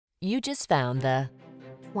You just found the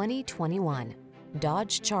 2021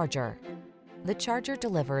 Dodge Charger. The Charger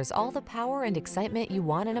delivers all the power and excitement you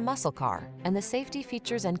want in a muscle car and the safety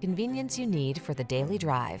features and convenience you need for the daily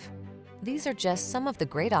drive. These are just some of the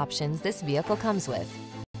great options this vehicle comes with: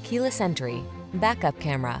 keyless entry, backup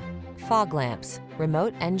camera, fog lamps,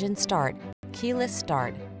 remote engine start, keyless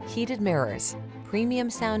start, heated mirrors,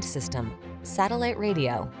 premium sound system, satellite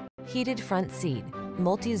radio, heated front seat,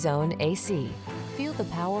 multi-zone AC. Feel the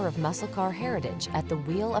power of muscle car heritage at the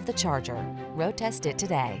wheel of the Charger. Road test it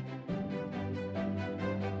today.